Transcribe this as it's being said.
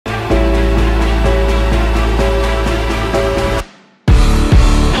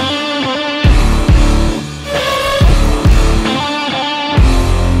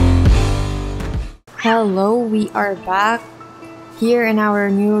Hello, we are back here in our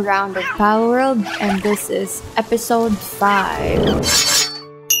new round of Palworld, and this is episode 5.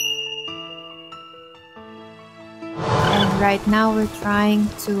 And right now we're trying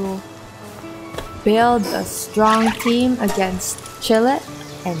to build a strong team against Chillet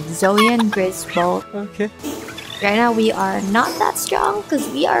and Zoyan Grisbolt. Okay. Right now we are not that strong because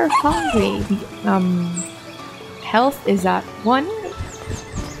we are hungry. Health is at 1.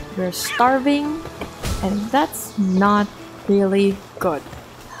 We're starving, and that's not really good.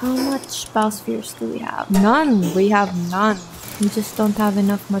 How much spellspheres do we have? None! We have none. We just don't have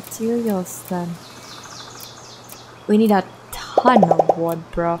enough materials then. We need a ton of wood,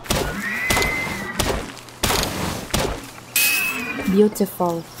 bro.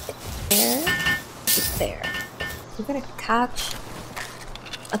 Beautiful. There. We're gonna catch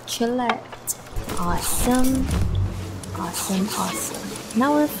a Chillet. Awesome. Awesome.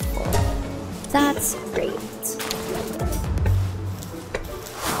 Now we're full. That's great.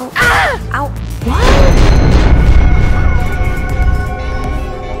 Oh, ow! What?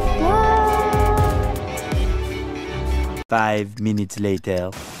 5 minutes later.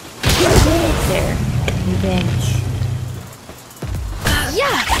 There. Revenge.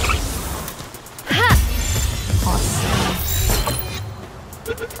 Yeah! Awesome.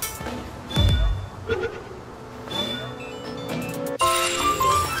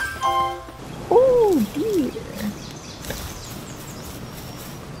 Oh dear.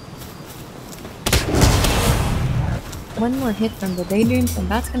 One more hit from the daydreams and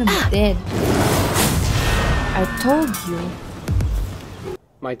that's gonna be dead. I told you.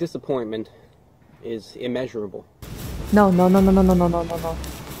 My disappointment is immeasurable. No.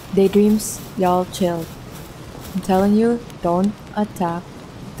 Daydreams, y'all chill. I'm telling you, don't attack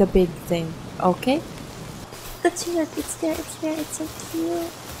the big thing, okay? The Chillet, it's there, it's so cute.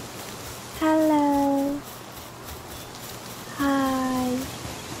 Hello. Hi.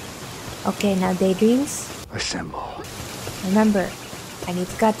 Okay, now daydreams. Assemble. Remember, I need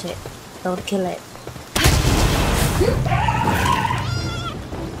to catch it. Don't kill it.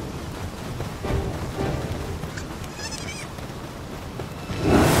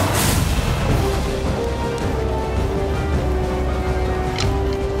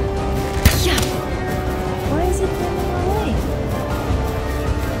 Why is it running away?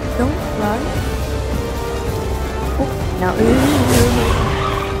 Don't run. Oh, now.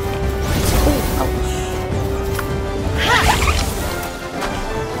 Oh, ouch.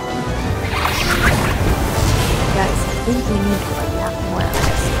 Guys, I think we need to attack more of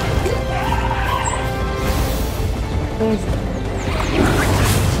this. Where's it?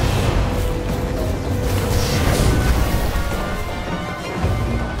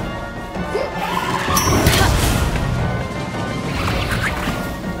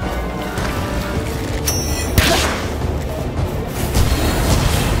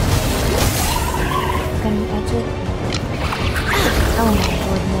 Can we catch it? Oh my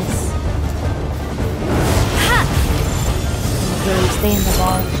goodness. Really stay in the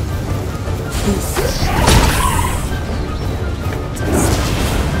ball. Please.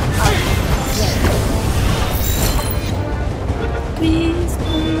 Please.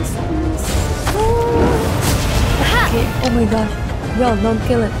 Okay. Oh my gosh. Yo, don't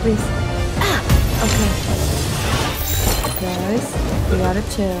kill it, please. Okay. Guys, we gotta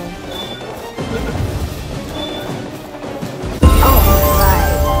chill.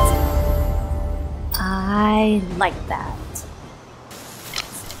 Alright. I like that.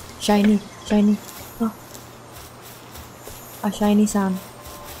 Shiny. Oh. A shiny sound.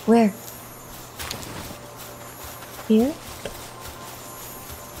 Where? Here?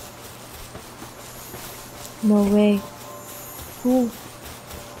 No way.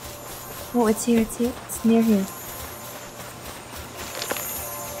 Oh, it's here. It's near here.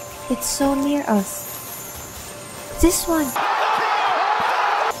 It's so near us. This one.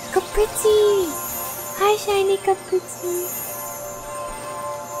 Capriti. Hi, shiny Capriti.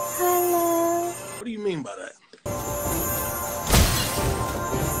 Hello. What do you mean by that?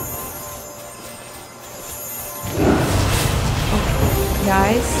 Okay,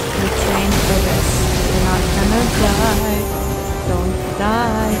 guys, we trained for this. We're not gonna die. Don't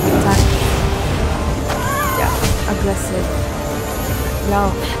die. Attack. Yeah, aggressive. Yo,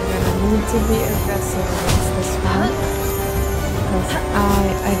 we're gonna need to be aggressive against this one. Because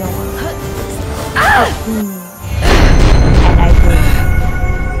I don't want to. And I did.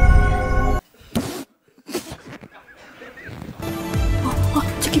 Oh,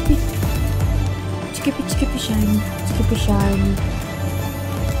 Chikipi shiny.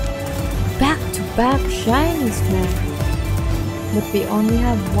 Back to back shinies, man. But we only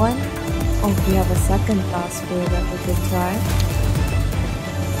have one Oh, we have a second biosphere that we can try.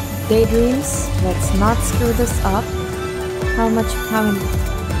 Daydreams. Let's not screw this up. How many?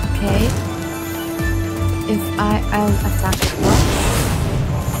 Okay. If I'll attack it once.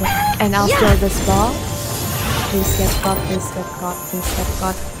 And I'll throw this ball. Please get caught, please get caught, please get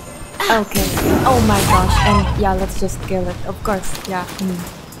caught. Okay. Oh my gosh. And yeah, let's just kill it. Of course. Yeah.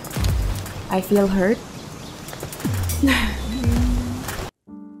 I feel hurt.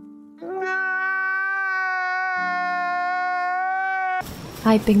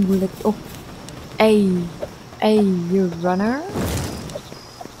 Hi, pink bullet. Oh. Hey, you runner.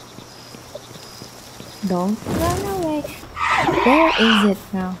 Don't run away. Where is it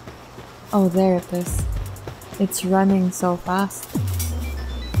now? Oh, there it is. It's running so fast.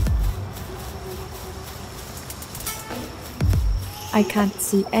 I can't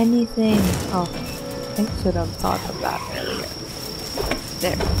see anything. Oh, I should have thought of that earlier.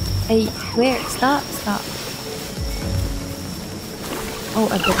 There. Hey, where? Stop, stop. Oh,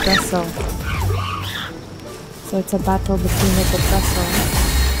 a depresso. So it's a battle between a depresso.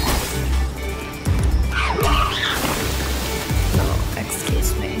 No,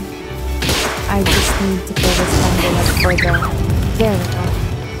 excuse me. I just need to kill this one bullet for the... There we go.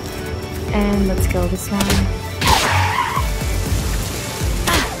 And let's kill this one.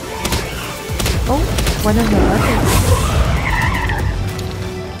 Oh, one of the letters.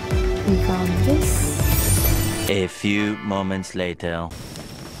 We found this. A few moments later.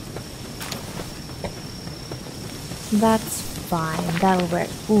 That's fine, that'll work.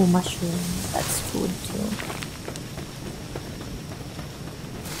 Ooh, mushroom. That's food too.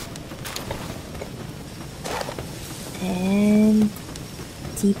 And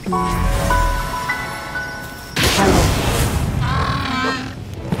TP. Hello.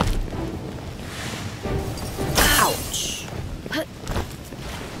 Ouch.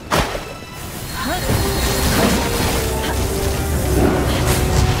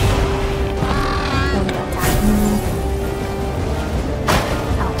 Don't attack me.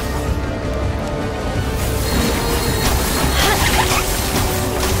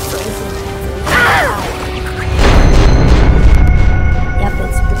 Yep,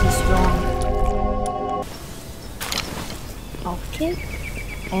 it's pretty strong. Okay,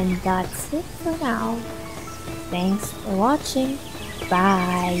 and that's it for now. Thanks for watching.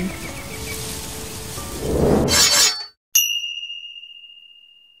 Bye.